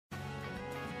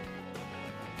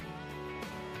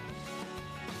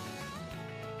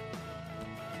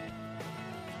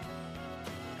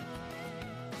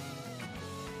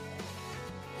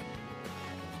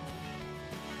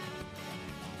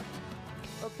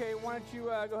Okay, why don't you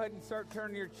go ahead and start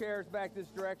turning your chairs back this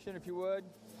direction, if you would.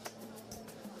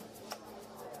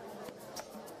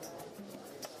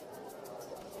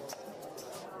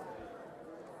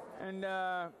 And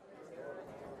I'll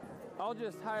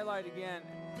just highlight again.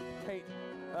 Hey,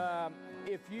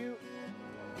 if you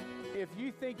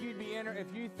think you'd be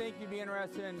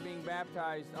interested in being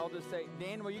baptized, I'll just say,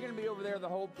 Dan, well, you're going to be over there the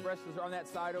whole rest of the, on that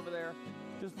side over there.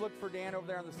 Just look for Dan over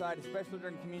there on the side, especially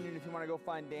during communion. If you want to go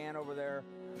find Dan over there,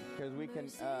 because we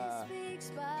can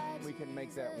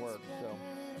make that work. So,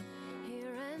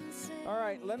 all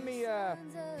right, let me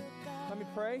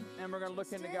pray, and we're going to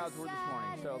look into God's word this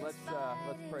morning. So let's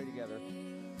pray together.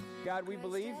 God, we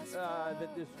believe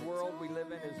that this world we live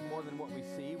in is more than what we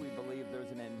see. We believe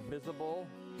there's an invisible,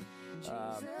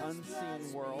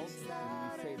 unseen world.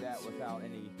 And we say that without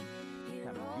any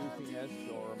kind of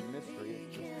goofiness or mystery.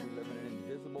 It's just we live in an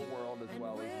invisible world as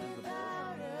well as visible.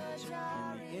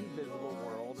 And the invisible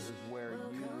world is where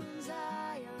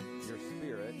your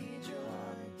spirit speaks.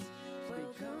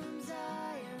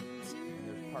 And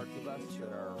there's parts of us that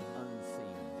are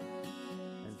unseen.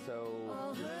 And so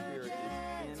your spirit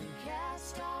is in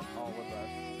all of us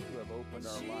who have opened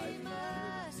our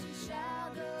lives to you.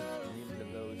 And even to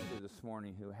those here this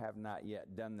morning who have not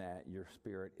yet done that, your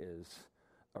spirit is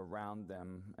around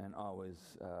them and always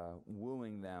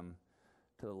wooing them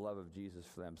to the love of Jesus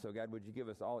for them. So God, would you give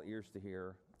us all ears to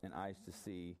hear and eyes to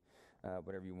see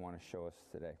whatever you want to show us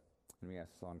today. And we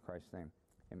ask this all in Christ's name.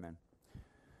 Amen.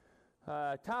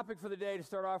 Topic for the day to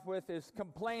start off with is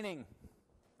complaining.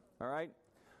 All right?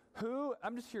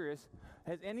 I'm just curious,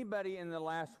 has anybody in the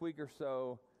last week or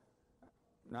so,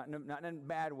 not in a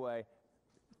bad way,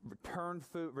 returned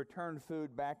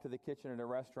food back to the kitchen at a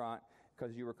restaurant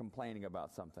because you were complaining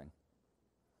about something?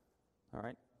 All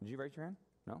right. Did you raise your hand?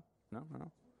 No?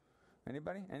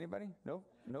 Anybody? No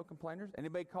complainers?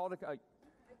 Anybody called I canceled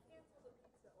the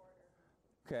pizza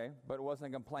order. Okay, but it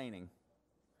wasn't complaining.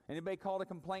 Anybody called a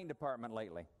complaint department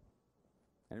lately?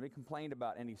 Anybody complained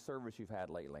about any service you've had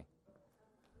lately?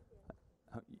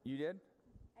 You did?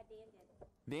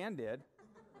 Dan did. Dan did?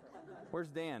 Where's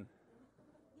Dan?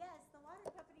 Yes, the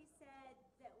water company said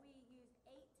that we used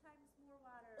 8 times more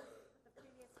water the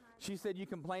previous month. She said you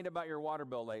complained about your water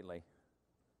bill lately.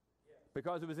 Yeah.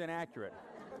 Because it was inaccurate.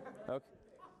 Okay.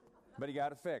 But he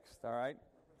got it fixed, all right?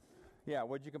 Yeah,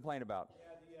 what'd you complain about? Yeah,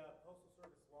 the Postal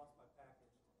Service lost my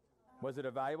package. Was it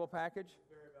a valuable package?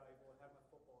 Very valuable. It had my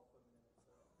football equipment in it.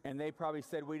 So. And they probably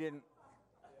said we didn't.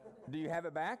 Yeah. Do you have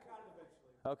it back? Got it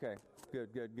eventually. Okay,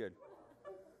 good.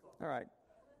 All right.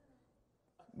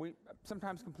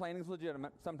 Sometimes complaining is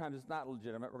legitimate. Sometimes it's not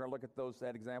legitimate. We're going to look at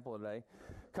that example today.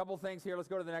 A couple things here. Let's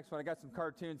go to the next one. I got some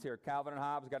cartoons here. Calvin and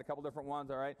Hobbes. Got a couple different ones,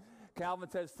 all right? Calvin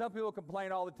says, some people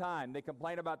complain all the time. They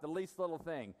complain about the least little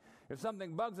thing. If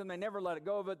something bugs them, they never let it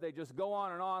go of it. They just go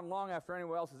on and on long after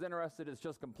anyone else is interested. It's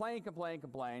just complain.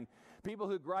 People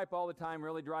who gripe all the time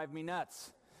really drive me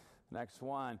nuts. Next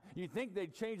one. You'd think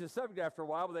they'd change the subject after a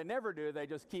while, but they never do. They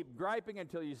just keep griping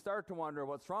until you start to wonder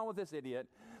what's wrong with this idiot.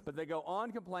 But they go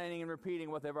on complaining and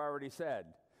repeating what they've already said.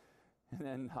 And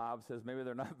then Hobbes says maybe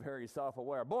they're not very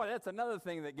self-aware. Boy, that's another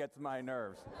thing that gets my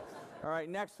nerves. All right,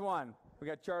 next one. We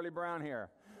got Charlie Brown here.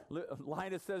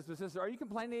 Linus says to his sister, are you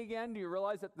complaining again? Do you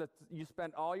realize that you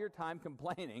spent all your time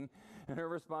complaining? And her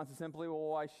response is simply, well,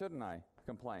 why shouldn't I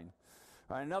complain?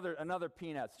 All right, another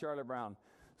Peanuts, Charlie Brown.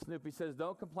 Snoopy says,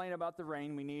 don't complain about the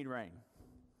rain. We need rain.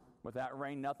 Without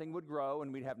rain, nothing would grow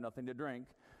and we'd have nothing to drink.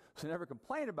 So never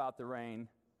complain about the rain.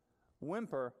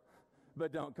 Whimper,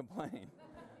 but don't complain.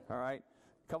 All right?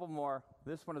 A couple more.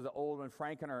 This one is an old one,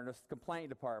 Frank and Ernest, complaint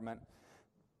department.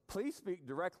 Please speak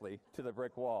directly to the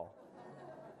brick wall.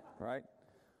 Right?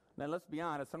 Now, let's be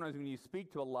honest. Sometimes when you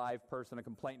speak to a live person, a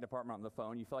complaint department on the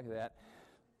phone, you feel like that.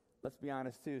 Let's be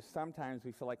honest, too. Sometimes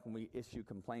we feel like when we issue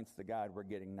complaints to God, we're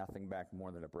getting nothing back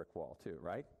more than a brick wall, too,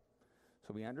 right?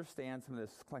 So we understand some of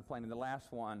this complaining. The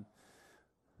last one,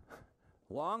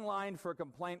 long line for a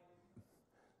complaint,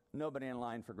 nobody in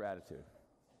line for gratitude.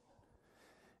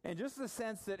 And just the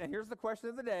sense that, and here's the question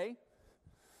of the day,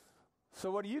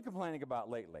 so what are you complaining about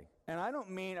lately? And I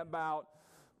don't mean about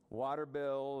water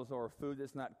bills or food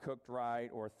that's not cooked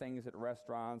right or things at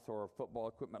restaurants or football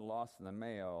equipment lost in the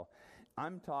mail.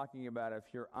 I'm talking about,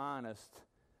 if you're honest,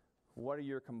 what are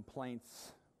your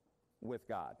complaints with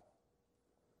God?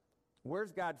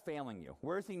 Where's God failing you?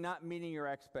 Where's he not meeting your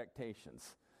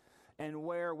expectations? And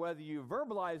where, whether you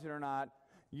verbalize it or not,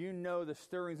 you know the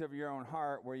stirrings of your own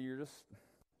heart where you're just,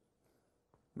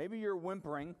 maybe you're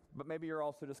whimpering, but maybe you're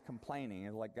also just complaining.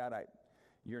 And like, God,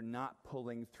 you're not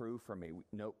pulling through for me.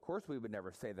 No, of course, we would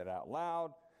never say that out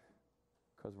loud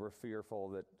because we're fearful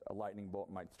that a lightning bolt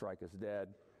might strike us dead.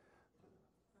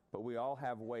 but we all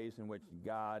have ways in which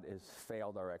God has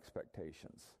failed our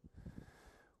expectations.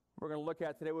 We're going to look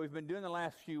at today, what we've been doing the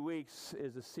last few weeks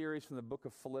is a series from the book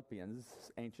of Philippians,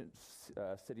 ancient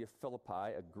city of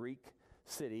Philippi, a Greek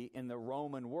city in the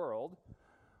Roman world,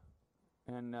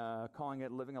 and calling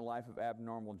it Living a Life of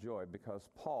Abnormal Joy, because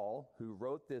Paul, who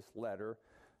wrote this letter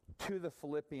to the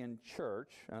Philippian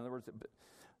church, in other words,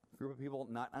 a group of people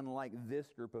not unlike this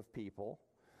group of people,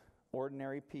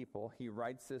 ordinary people, he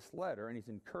writes this letter and he's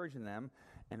encouraging them.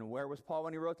 And where was Paul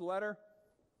when he wrote the letter?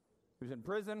 He was in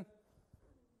prison.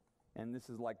 And this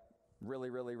is like really,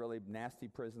 really, really nasty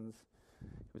prisons.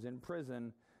 He was in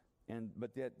prison,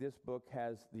 but yet this book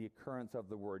has the occurrence of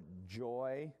the word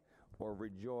joy or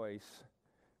rejoice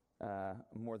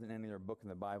more than any other book in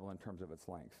the Bible in terms of its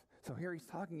length. So here he's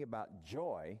talking about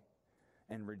joy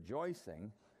and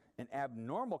rejoicing, an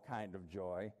abnormal kind of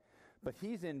joy, but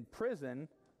he's in prison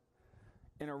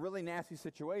in a really nasty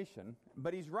situation,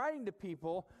 but he's writing to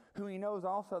people who he knows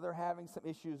also they're having some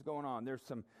issues going on.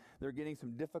 They're getting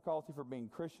some difficulty for being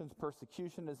Christians,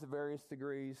 persecution to various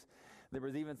degrees. There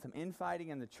was even some infighting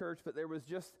in the church, but it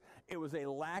was a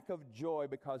lack of joy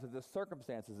because of the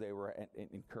circumstances they were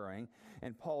incurring.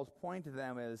 And Paul's point to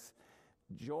them is,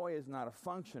 joy is not a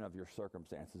function of your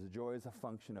circumstances. Joy is a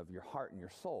function of your heart and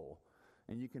your soul.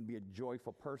 And you can be a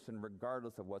joyful person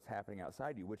regardless of what's happening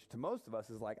outside you, which to most of us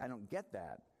is like, I don't get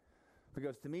that.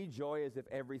 Because to me, joy is if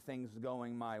everything's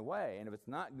going my way. And if it's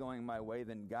not going my way,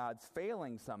 then God's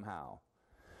failing somehow.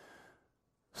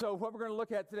 So what we're going to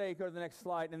look at today, go to the next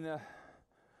slide, and we're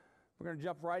going to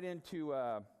jump right into,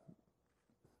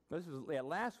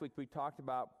 last week we talked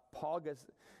about Paul gets,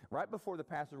 right before the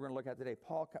passage we're going to look at today,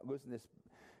 Paul goes in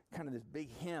this big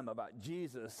hymn about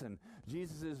Jesus, and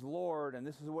Jesus is Lord, and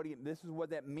this is what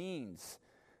that means.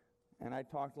 And I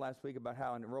talked last week about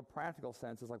how in a real practical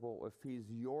sense, it's like, well, if he's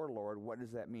your Lord, what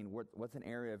does that mean? What's an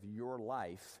area of your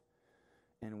life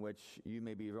in which you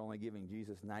may be only giving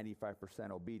Jesus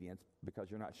 95% obedience because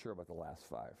you're not sure about the last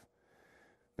 5?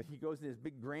 But he goes in this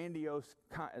big grandiose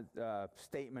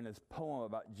statement, this poem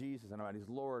about Jesus and about his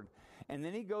Lord. And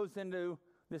then he goes into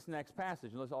this next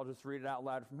passage. And I'll just read it out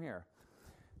loud from here.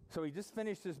 So he just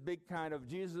finished this big kind of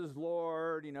Jesus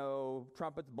Lord,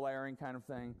 trumpets blaring kind of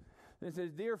thing. And it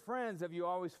says, "Dear friends, have you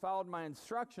always followed my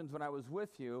instructions when I was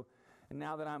with you? And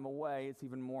now that I'm away, it's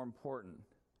even more important.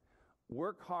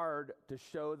 Work hard to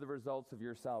show the results of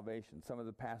your salvation." Some of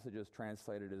the passages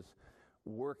translated as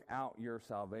work out your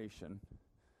salvation.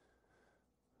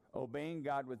 "Obeying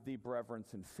God with deep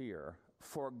reverence and fear.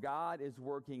 For God is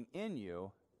working in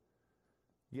you,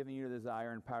 giving you the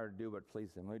desire and power to do what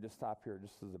pleases him." Let me just stop here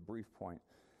just as a brief point.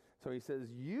 So he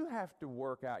says, you have to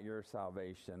work out your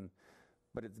salvation,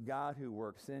 but it's God who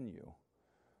works in you.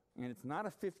 And it's not a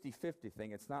 50-50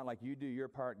 thing. It's not like you do your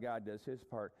part, God does his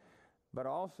part. But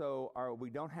also, we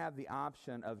don't have the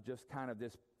option of just kind of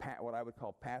this, what I would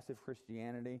call passive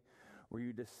Christianity, where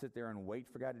you just sit there and wait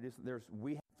for God to do something.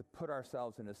 We have to put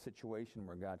ourselves in a situation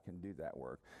where God can do that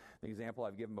work. The example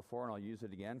I've given before, and I'll use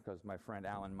it again because my friend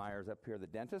Alan Myers up here, the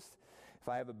dentist, if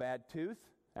I have a bad tooth,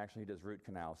 actually he does root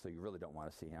canals, so you really don't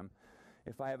want to see him.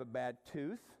 If I have a bad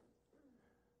tooth,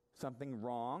 something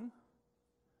wrong,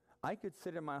 I could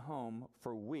sit in my home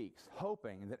for weeks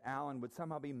hoping that Alan would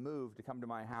somehow be moved to come to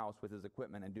my house with his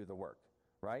equipment and do the work,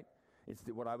 right? It's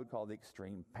what I would call the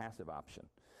extreme passive option.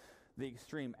 The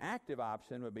extreme active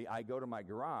option would be I go to my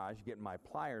garage, get my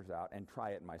pliers out, and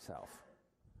try it myself.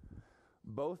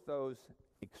 Both those,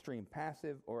 extreme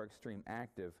passive or extreme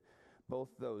active, both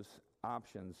those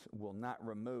options will not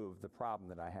remove the problem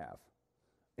that I have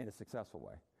in a successful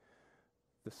way.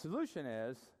 The solution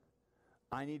is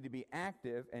I need to be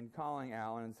active in calling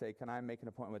Alan and say, can I make an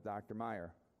appointment with Dr.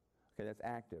 Meyer? Okay, that's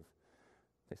active.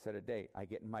 They set a date. I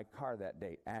get in my car that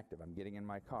date, active. I'm getting in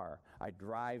my car. I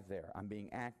drive there. I'm being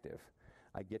active.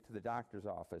 I get to the doctor's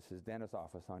office, his dentist's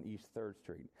office on East 3rd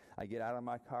Street. I get out of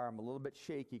my car. I'm a little bit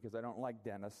shaky because I don't like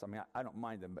dentists. I mean, I don't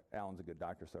mind them, but Alan's a good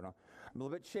doctor, so I'm a little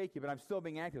bit shaky, but I'm still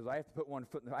being active. So I have to put one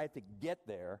foot in the, I have to get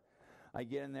there. I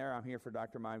get in there. I'm here for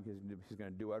Dr. Meyer because he's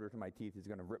going to do whatever to my teeth. He's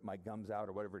going to rip my gums out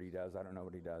or whatever he does. I don't know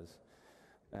what he does.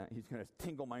 He's going to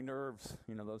tingle my nerves,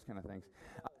 those kind of things.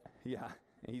 Yeah.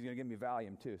 And he's going to give me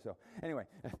Valium too. So anyway,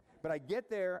 but I get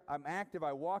there, I'm active,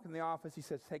 I walk in the office, he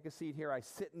says, take a seat here. I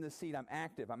sit in the seat, I'm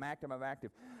active.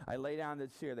 I lay down the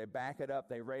chair, they back it up,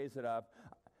 they raise it up.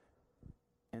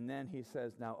 And then he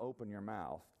says, now open your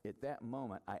mouth. At that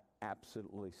moment, I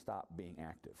absolutely stopped being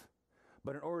active.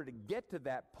 But in order to get to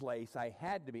that place, I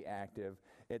had to be active.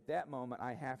 At that moment,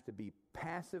 I have to be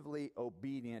passively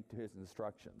obedient to his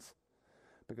instructions.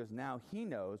 Because now he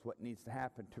knows what needs to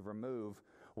happen to remove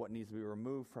what needs to be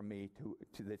removed from me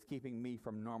to that's keeping me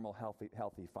from normal,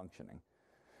 healthy functioning.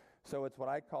 So it's what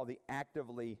I call the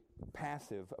actively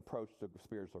passive approach to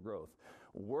spiritual growth.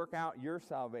 Work out your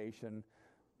salvation,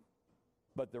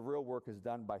 but the real work is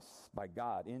done by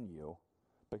God in you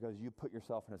because you put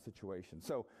yourself in a situation.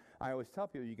 So I always tell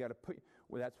people you got to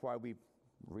that's why we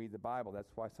read the Bible.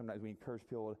 That's why sometimes we encourage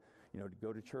people to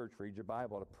go to church, read your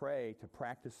Bible, to pray, to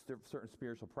practice certain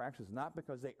spiritual practices, not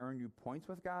because they earn you points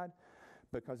with God,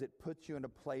 because it puts you in a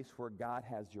place where God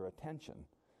has your attention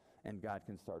and God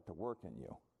can start to work in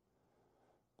you.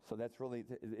 So that's really,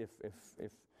 if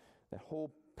the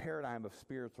whole paradigm of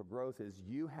spiritual growth is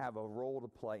you have a role to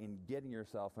play in getting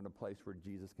yourself in a place where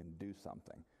Jesus can do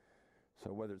something.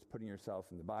 So whether it's putting yourself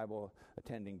in the Bible,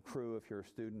 attending Cru if you're a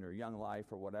student, or Young Life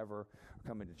or whatever, or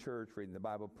coming to church, reading the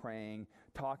Bible, praying,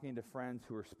 talking to friends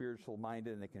who are spiritual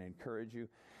minded and they can encourage you,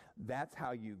 that's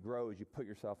how you grow, is you put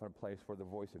yourself in a place where the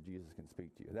voice of Jesus can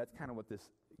speak to you. That's kind of what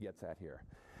this gets at here.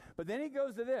 But then he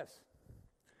goes to this.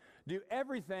 Do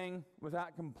everything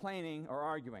without complaining or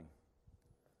arguing.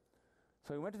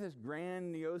 So he went to this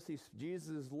grandiose, Jesus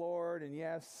is Lord, and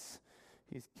yes,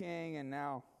 he's king, and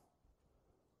now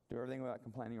do everything without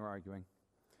complaining or arguing,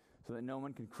 so that no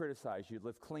one can criticize you.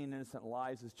 Live clean, innocent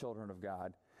lives as children of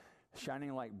God,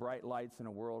 shining like bright lights in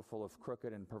a world full of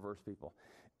crooked and perverse people.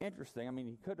 Interesting. I mean,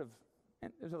 he could have,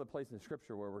 and there's other places in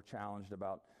Scripture where we're challenged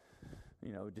about,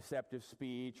 deceptive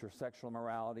speech or sexual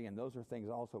immorality, and those are things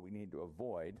also we need to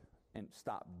avoid and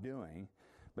stop doing.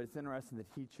 But it's interesting that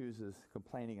he chooses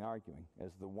complaining and arguing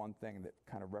as the one thing that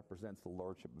kind of represents the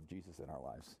lordship of Jesus in our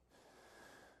lives.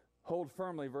 Hold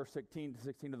firmly, verse 16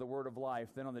 to the word of life.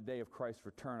 Then on the day of Christ's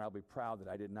return, I'll be proud that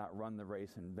I did not run the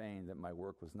race in vain, that my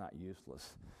work was not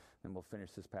useless. And we'll finish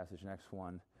this passage next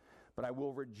one. But I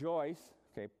will rejoice,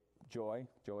 joy.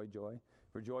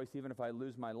 Rejoice even if I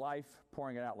lose my life,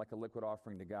 pouring it out like a liquid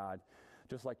offering to God,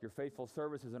 just like your faithful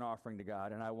service is an offering to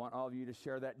God. And I want all of you to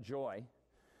share that joy.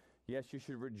 Yes, you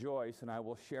should rejoice, and I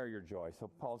will share your joy. So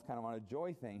Paul's kind of on a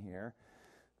joy thing here.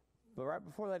 But right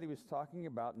before that, he was talking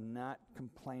about not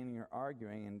complaining or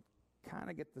arguing, and kind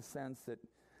of get the sense that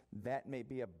that may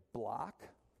be a block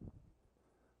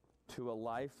to a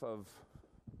life of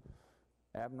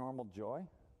abnormal joy.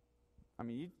 I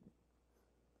mean,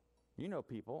 you know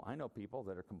people, I know people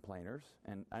that are complainers,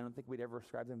 and I don't think we'd ever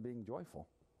describe them being joyful.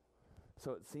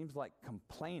 So it seems like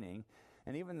complaining,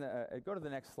 and even go to the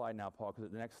next slide now, Paul,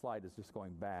 because the next slide is just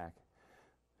going back.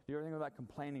 Do everything without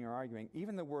complaining or arguing.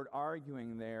 Even the word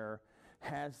arguing there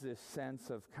has this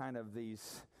sense of kind of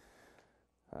these,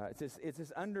 it's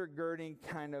this undergirding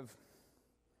kind of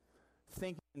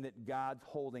thinking that God's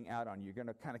holding out on you. You're going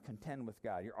to kind of contend with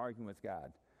God. You're arguing with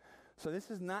God. So this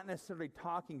is not necessarily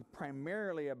talking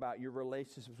primarily about your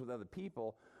relationships with other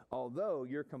people, although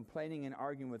your complaining and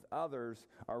arguing with others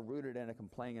are rooted in a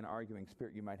complaining and arguing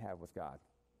spirit you might have with God.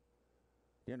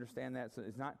 Do you understand that? So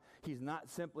he's not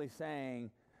simply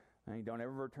saying, don't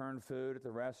ever return food at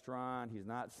the restaurant. He's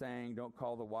not saying don't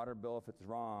call the water bill if it's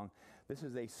wrong. This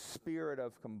is a spirit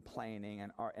of complaining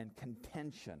and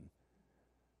contention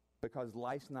because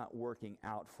life's not working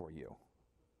out for you.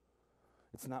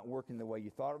 It's not working the way you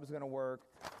thought it was going to work.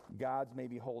 God's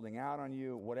maybe holding out on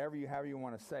you, however you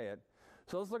want to say it.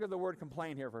 So let's look at the word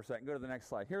complain here for a second. Go to the next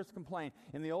slide. Here's complain.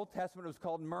 In the Old Testament, it was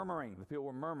called murmuring. The people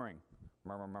were murmuring.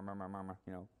 Murmur.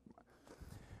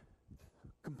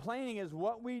 Complaining is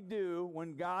what we do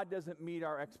when God doesn't meet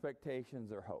our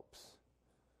expectations or hopes.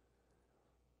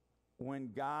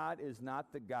 When God is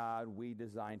not the God we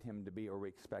designed him to be or we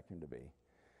expect him to be.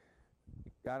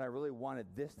 God, I really wanted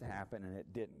this to happen and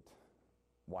it didn't.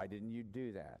 Why didn't you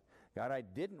do that? God, I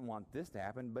didn't want this to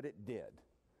happen, but it did.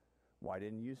 Why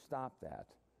didn't you stop that?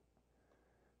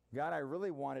 God, I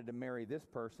really wanted to marry this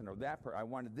person or that person. I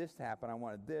wanted this to happen. I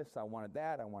wanted this. I wanted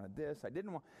that. I wanted this. I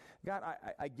didn't want... God,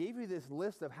 I gave you this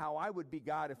list of how I would be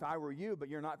God if I were you, but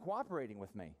you're not cooperating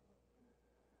with me.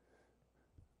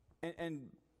 And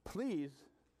please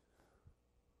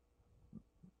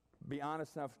be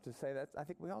honest enough to say that. I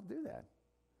think we all do that.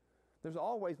 There's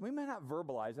always... We may not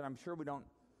verbalize it. I'm sure we don't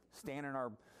stand in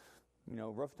our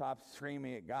rooftops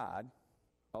screaming at God,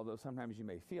 although sometimes you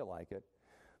may feel like it.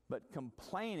 But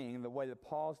complaining, the way that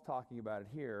Paul's talking about it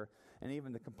here, and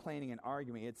even the complaining and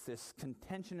arguing, it's this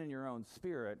contention in your own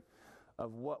spirit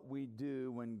of what we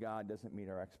do when God doesn't meet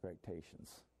our expectations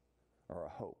or our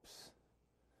hopes.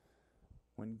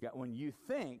 When you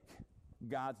think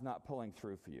God's not pulling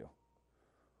through for you.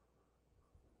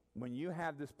 When you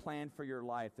have this plan for your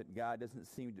life that God doesn't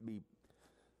seem to be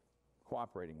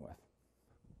cooperating with.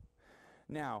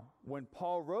 Now, when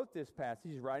Paul wrote this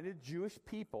passage, he's writing to Jewish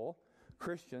people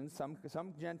Christians,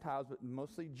 some Gentiles, but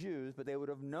mostly Jews, but they would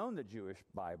have known the Jewish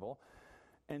Bible.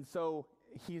 And so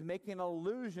he's making an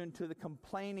allusion to the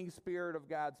complaining spirit of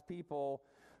God's people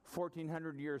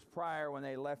 1,400 years prior when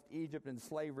they left Egypt in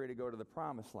slavery to go to the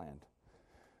Promised Land.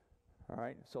 All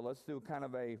right, so let's do kind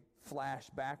of a flash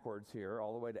backwards here,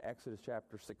 all the way to Exodus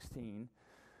chapter 16.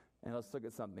 And let's look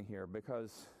at something here,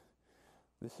 because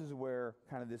this is where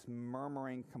kind of this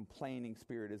murmuring, complaining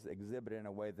spirit is exhibited in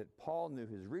a way that Paul knew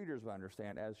his readers would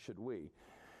understand, as should we.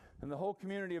 And the whole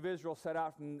community of Israel set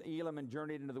out from Elim and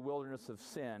journeyed into the wilderness of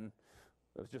Sin.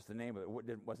 That was just the name of it.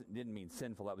 It didn't mean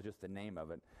sinful. That was just the name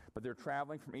of it. But they're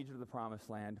traveling from Egypt to the Promised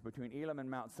Land. Between Elim and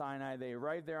Mount Sinai, they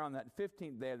arrived there on that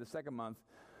 15th day of the second month,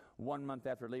 1 month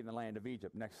after leaving the land of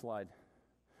Egypt. Next slide.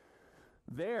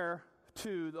 There,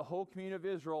 too, the whole community of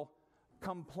Israel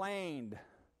complained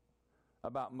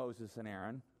about Moses and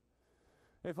Aaron.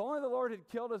 If only the Lord had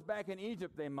killed us back in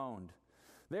Egypt, they moaned.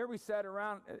 There we sat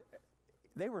around.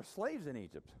 They were slaves in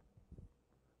Egypt.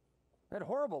 They had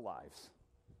horrible lives.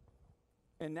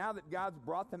 And now that God's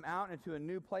brought them out into a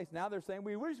new place, now they're saying,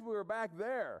 we wish we were back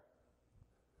there.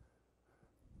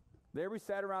 There we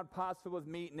sat around pots filled with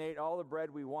meat and ate all the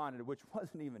bread we wanted, which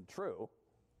wasn't even true.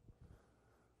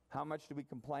 How much do we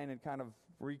complain and kind of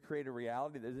recreate a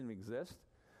reality that doesn't even exist?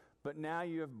 But now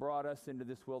you have brought us into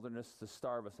this wilderness to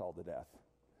starve us all to death.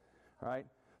 All right?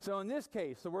 So in this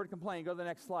case, the word complain, go to the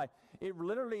next slide. It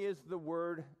literally is the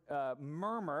word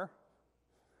murmur.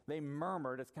 They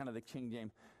murmured. It's kind of the King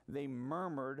James. They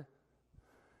murmured.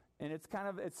 And it's kind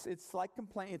of, it's like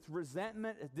complaint. It's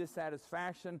resentment, it's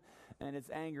dissatisfaction, and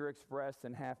it's anger expressed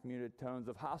in half-muted tones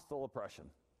of hostile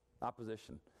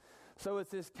opposition. So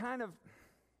it's this kind of,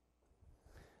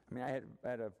 I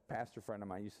had a pastor friend of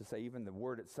mine used to say even the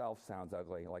word itself sounds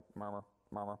ugly, like murmur,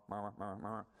 murmur, murmur,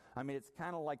 murmur, murmur. It's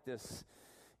kind of like this,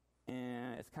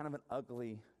 it's kind of an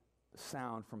ugly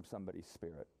sound from somebody's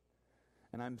spirit.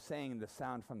 And I'm saying the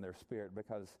sound from their spirit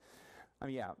because,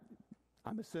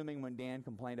 I'm assuming when Dan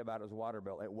complained about his water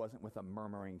bill, it wasn't with a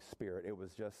murmuring spirit. It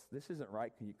was just, this isn't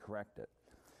right, can you correct it?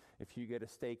 If you get a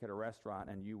steak at a restaurant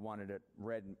and you wanted it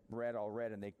all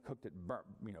red, and they cooked it,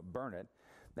 burn it,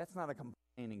 that's not a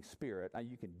complaining spirit.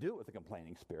 You can do it with a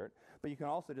complaining spirit, but you can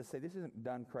also just say, this isn't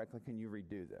done correctly, can you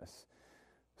redo this?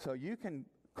 So you can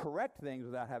correct things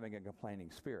without having a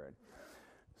complaining spirit.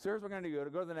 So here's what we're going to do.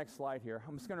 Go to the next slide here.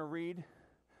 I'm just going to read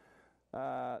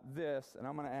this, and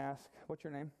I'm going to ask, what's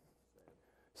your name?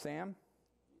 Sam?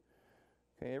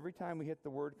 Okay, every time we hit the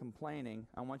word complaining,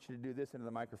 I want you to do this into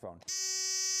the microphone.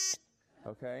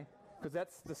 Okay? Because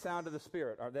that's the sound of the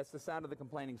spirit, or that's the sound of the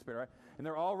complaining spirit, right? And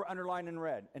they're all underlined in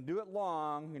red. And do it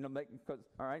long,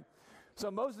 all right?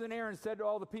 So Moses and Aaron said to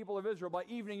all the people of Israel, by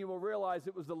evening you will realize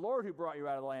it was the Lord who brought you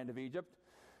out of the land of Egypt.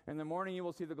 In the morning you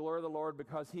will see the glory of the Lord,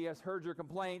 because he has heard your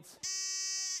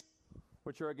complaints,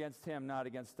 which are against him, not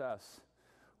against us.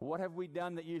 What have we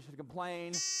done that you should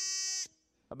complain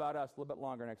about us? A little bit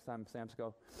longer next time, Sam.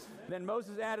 Go. Then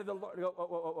Moses added the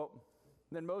Lord.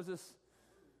 Then Moses.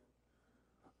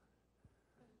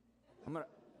 I'm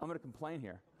gonna complain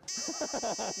here.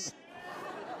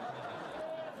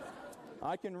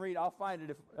 I can read. I'll find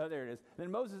it. There it is.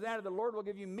 Then Moses added, the Lord will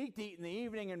give you meat to eat in the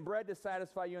evening and bread to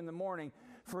satisfy you in the morning,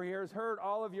 for he has heard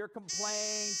all of your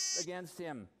complaints against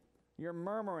him. Your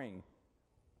murmuring.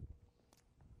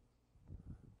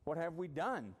 What have we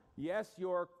done? Yes,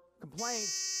 your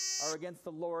complaints are against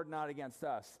the Lord, not against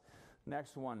us.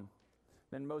 Next one.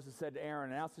 Then Moses said to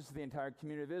Aaron, announce this to the entire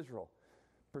community of Israel.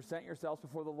 Present yourselves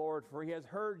before the Lord, for he has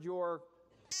heard your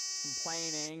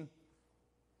complaining.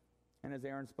 And as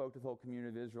Aaron spoke to the whole community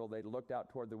of Israel, they looked out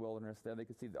toward the wilderness. There they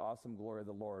could see the awesome glory of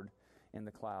the Lord in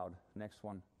the cloud. Next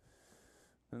one.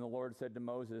 Then the Lord said to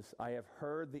Moses, I have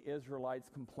heard the Israelites'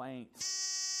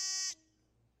 complaints.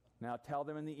 Now tell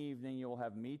them in the evening you will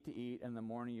have meat to eat, and in the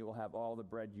morning you will have all the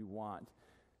bread you want.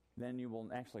 Then you will,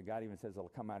 actually God even says it'll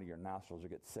come out of your nostrils.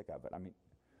 You'll get sick of it.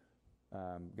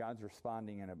 God's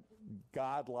responding in a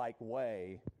God-like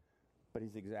way, but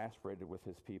he's exasperated with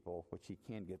his people, which he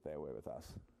can get that way with us.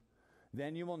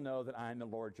 Then you will know that I am the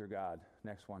Lord your God.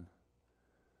 Next one.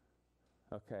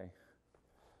 Okay.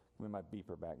 Give me my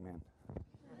beeper back, man.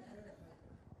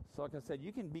 So like I said,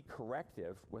 you can be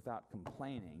corrective without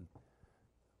complaining,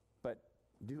 but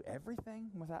do everything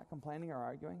without complaining or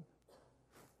arguing?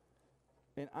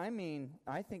 And I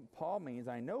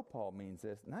know Paul means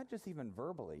this, not just even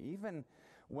verbally, even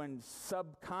when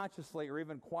subconsciously or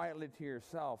even quietly to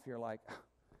yourself, you're like,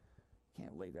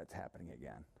 can't believe that's happening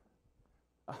again.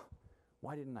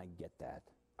 Why didn't I get that?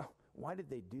 Why did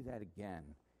they do that again?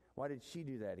 Why did she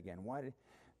do that again?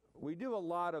 We do a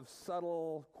lot of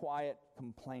subtle, quiet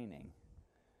complaining.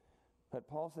 But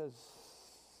Paul says,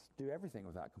 do everything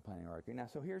without complaining or arguing. Now,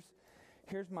 so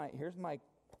here's my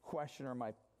question or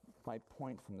my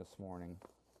point from this morning.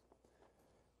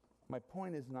 My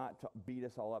point is not to beat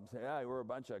us all up and say, oh, we're a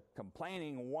bunch of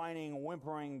complaining, whining,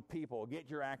 whimpering people. Get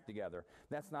your act together.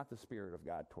 That's not the Spirit of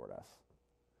God toward us.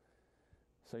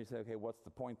 So you say, okay, what's the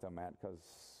point though, Matt? Because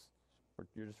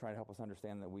you're just trying to help us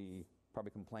understand that we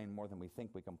probably complain more than we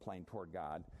think we complain toward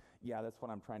God. Yeah, that's what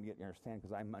I'm trying to get you to understand,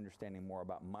 because I'm understanding more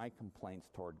about my complaints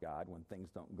toward God when things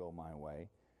don't go my way.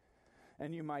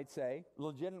 And you might say,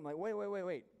 legitimately,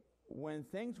 wait. When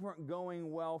things weren't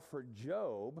going well for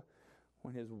Job,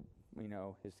 when his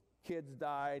kids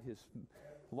died,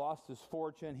 lost his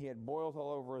fortune, he had boils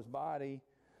all over his body,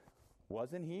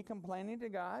 wasn't he complaining to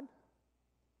God?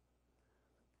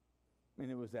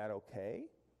 And was that okay?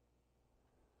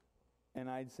 And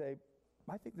I'd say,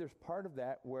 I think there's part of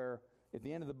that where at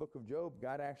the end of the book of Job,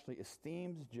 God actually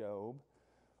esteems Job.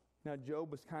 Now,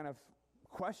 Job was kind of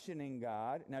questioning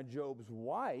God. Now, Job's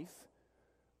wife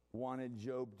wanted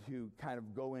Job to kind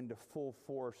of go into full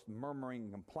force murmuring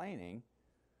and complaining.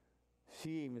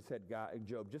 She even said,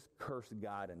 Job, just curse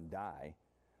God and die.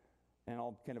 And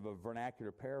all kind of a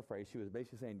vernacular paraphrase, she was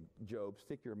basically saying, Job,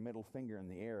 stick your middle finger in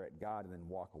the air at God and then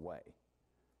walk away.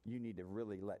 You need to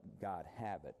really let God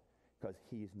have it, because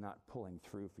he's not pulling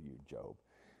through for you, Job.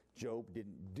 Job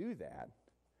didn't do that.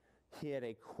 He had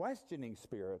a questioning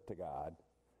spirit to God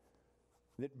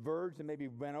that verged and maybe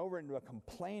went over into a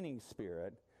complaining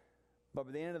spirit. But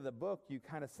by the end of the book, you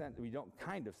kind of sense,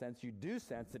 you do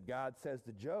sense that God says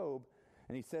to Job,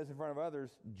 and he says in front of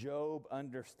others, Job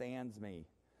understands me.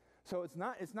 So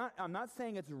I'm not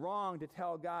saying it's wrong to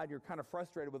tell God you're kind of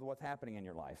frustrated with what's happening in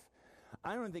your life.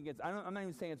 I'm not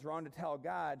even saying it's wrong to tell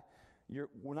God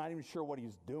we're not even sure what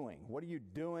he's doing. What are you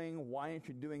doing? Why aren't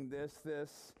you doing this?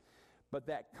 But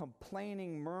that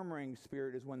complaining, murmuring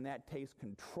spirit is when that takes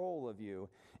control of you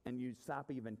and you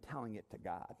stop even telling it to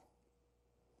God.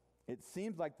 It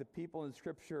seems like the people in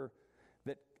Scripture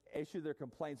that issue their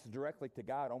complaints directly to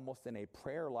God, almost in a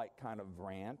prayer-like kind of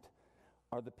rant,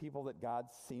 are the people that God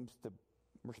seems to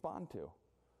respond to.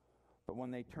 But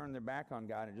when they turn their back on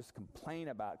God and just complain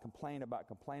about,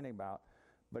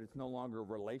 but it's no longer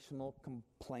relational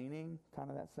complaining, kind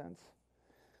of that sense,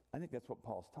 I think that's what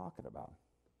Paul's talking about.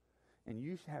 And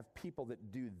you should have people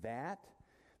that do that.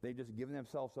 They just give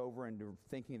themselves over into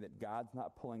thinking that God's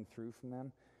not pulling through from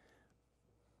them.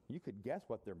 You could guess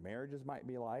what their marriages might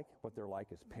be like, what they're like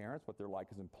as parents, what they're like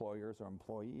as employers or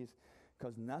employees,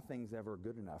 because nothing's ever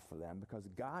good enough for them, because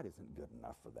God isn't good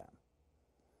enough for them.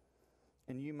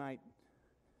 And you might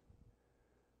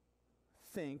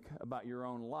think about your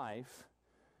own life.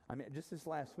 I mean, just this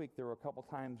last week, there were a couple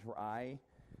times where I,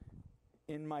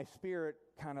 in my spirit,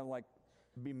 kind of like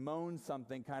bemoaned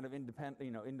something kind of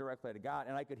indirectly to God,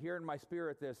 and I could hear in my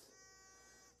spirit this,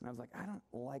 and I was like, I don't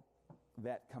like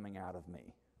that coming out of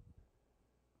me.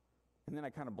 And then I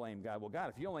kind of blamed God. Well,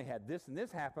 God, if you only had this and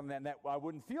this happen, then I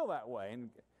wouldn't feel that way.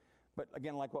 But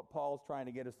again, like what Paul's trying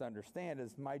to get us to understand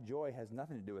is my joy has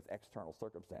nothing to do with external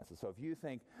circumstances. So if you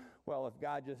think, well, if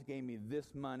God just gave me this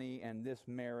money and this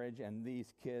marriage and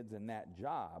these kids and that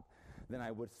job, then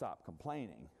I would stop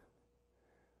complaining.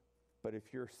 But if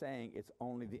you're saying it's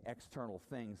only the external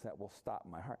things that will stop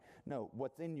my heart, no,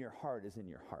 what's in your heart is in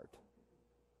your heart.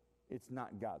 It's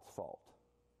not God's fault.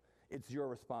 It's your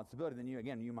responsibility.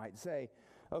 Then you might say,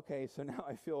 okay, so now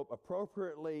I feel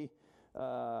appropriately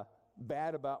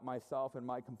bad about myself and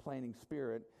my complaining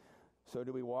spirit. So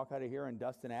do we walk out of here in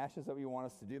dust and ashes that you want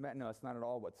us to do, Matt? No, it's not at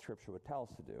all what Scripture would tell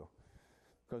us to do.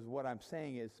 Because what I'm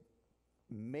saying is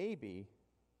maybe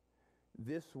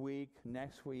this week,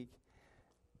 next week,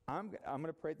 I'm going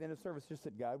to pray at the end of service just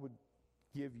that God would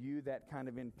give you that kind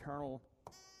of internal,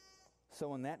 so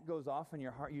when that goes off in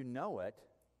your heart, you know it,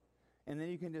 and then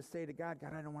you can just say to God,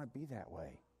 God, I don't want to be that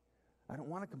way. I don't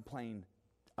want to complain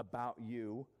about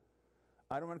you.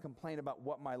 I don't want to complain about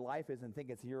what my life is and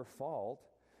think it's your fault.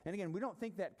 And again, we don't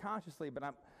think that consciously, but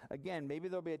maybe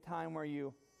there'll be a time where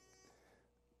you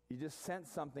just sense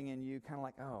something in you, kind of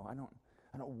like, oh, I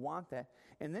don't want that.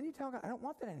 And then you tell God, I don't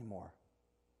want that anymore.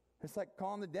 It's like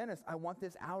calling the dentist, I want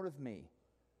this out of me.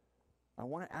 I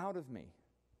want it out of me.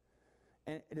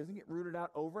 And it doesn't get rooted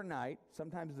out overnight.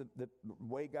 Sometimes the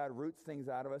way God roots things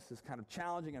out of us is kind of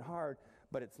challenging and hard,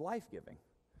 but it's life-giving.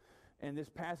 And this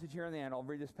passage here in the end, I'll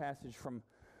read this passage from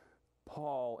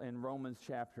Paul in Romans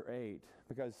chapter 8,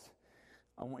 because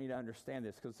I want you to understand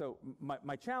this. So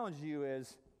my challenge to you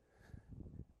is,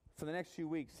 for the next few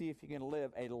weeks, see if you can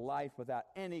live a life without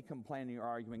any complaining or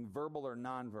arguing, verbal or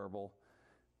nonverbal.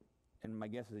 And my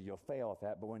guess is you'll fail at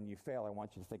that, but when you fail, I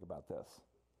want you to think about this.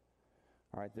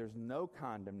 All right, there's no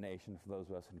condemnation for those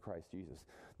of us in Christ Jesus.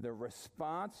 The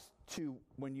response to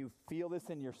when you feel this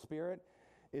in your spirit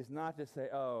is not to say,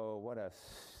 oh, what a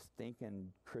stinking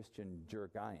Christian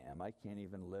jerk I am. I can't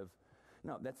even live.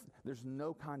 No, there's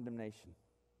no condemnation.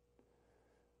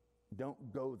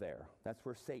 Don't go there. That's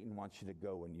where Satan wants you to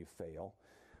go when you fail.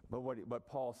 But what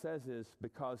Paul says is,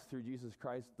 because through Jesus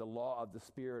Christ, the law of the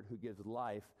Spirit who gives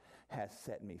life has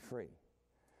set me free.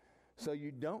 So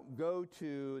you don't go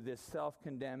to this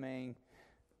self-condemning,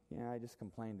 I just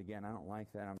complained again. I don't like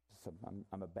that.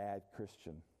 I'm a bad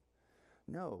Christian.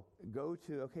 No, go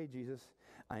to, okay, Jesus,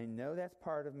 I know that's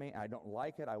part of me. I don't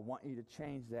like it. I want you to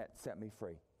change that, set me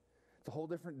free. It's a whole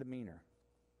different demeanor.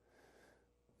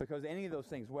 Because any of those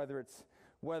things, whether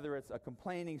it's a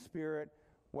complaining spirit,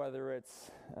 whether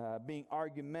it's being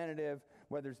argumentative,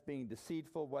 whether it's being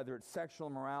deceitful, whether it's sexual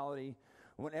immorality,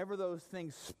 whenever those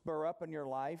things spur up in your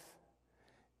life,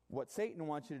 what Satan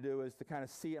wants you to do is to kind of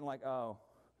see it like, oh,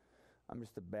 I'm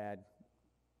just a bad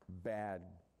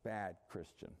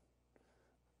Christian.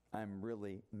 I'm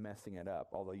really messing it up,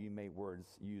 although you may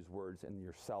use words in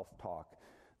your self-talk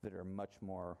that are much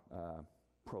more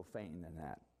profane than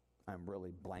that. I'm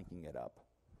really blanking it up.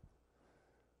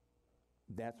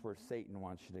 That's where Satan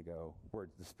wants you to go. Where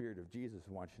the Spirit of Jesus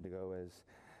wants you to go is,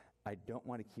 I don't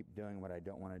want to keep doing what I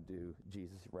don't want to do.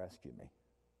 Jesus, rescue me.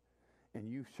 And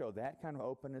you show that kind of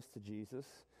openness to Jesus.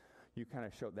 You kind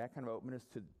of show that kind of openness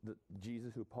to the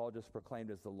Jesus who Paul just proclaimed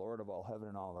as the Lord of all heaven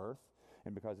and all earth.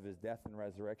 And because of his death and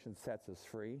resurrection sets us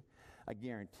free. I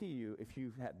guarantee you, if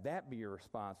you had that be your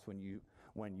response when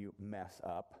you mess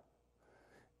up,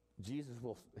 Jesus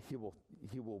will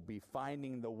be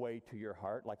finding the way to your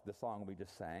heart, like the song we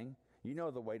just sang. You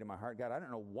know the way to my heart. God, I don't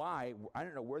know why. I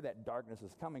don't know where that darkness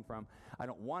is coming from. I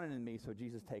don't want it in me, so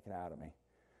Jesus, take it out of me.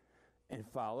 And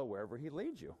follow wherever he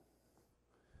leads you.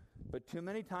 But too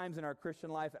many times in our Christian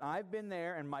life, and I've been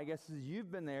there, and my guess is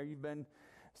you've been there,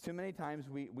 too many times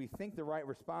we think the right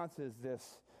response is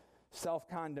this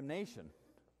self-condemnation.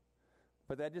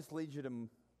 But that just leads you to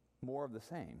more of the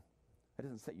same. It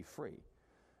doesn't set you free.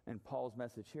 And Paul's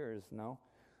message here is, no,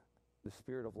 the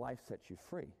Spirit of life sets you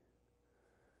free.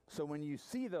 So when you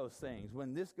see those things,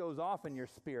 when this goes off in your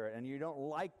spirit and you don't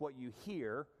like what you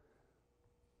hear,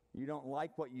 you don't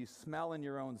like what you smell in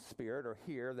your own spirit or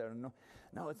hear,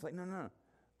 it's like, no.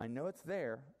 I know it's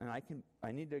there, and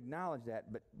I need to acknowledge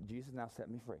that, but Jesus now set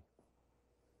me free.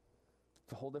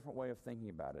 It's a whole different way of thinking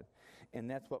about it. And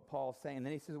that's what Paul's saying. And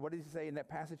then he says, what does he say in that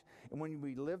passage? And when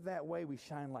we live that way, we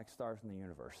shine like stars in the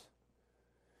universe.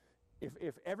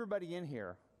 If everybody in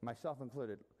here, myself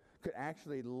included, could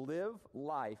actually live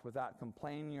life without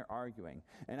complaining or arguing,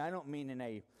 and I don't mean in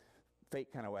a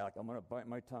fake kind of way, like I'm going to bite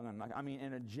my tongue, I mean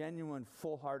in a genuine,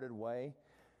 full-hearted way,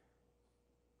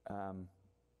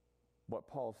 what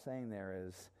Paul's saying there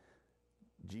is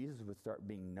Jesus would start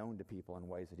being known to people in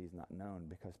ways that he's not known,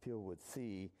 because people would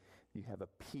see you have a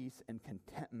peace and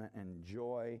contentment and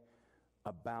joy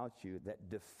about you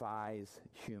that defies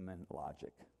human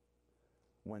logic.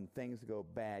 When things go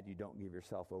bad, you don't give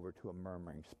yourself over to a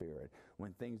murmuring spirit.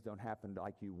 When things don't happen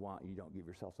like you want, you don't give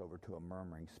yourself over to a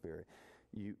murmuring spirit.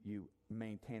 You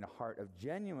maintain a heart of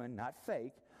genuine, not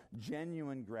fake,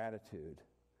 genuine gratitude.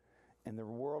 And the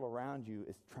world around you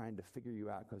is trying to figure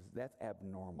you out, because that's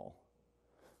abnormal.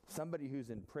 Somebody who's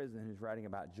in prison who's writing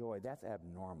about joy, that's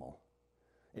abnormal.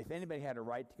 If anybody had a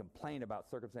right to complain about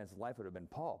circumstances of life, it would have been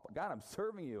Paul. But God, I'm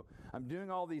serving you. I'm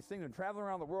doing all these things. I'm traveling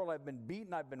around the world. I've been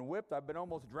beaten. I've been whipped. I've been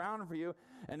almost drowned for you.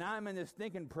 And now I'm in this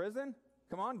stinking prison?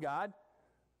 Come on, God.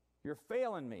 You're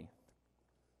failing me.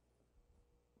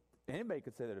 Anybody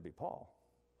could say that it'd be Paul.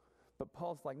 But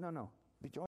Paul's like, no. Be joyful.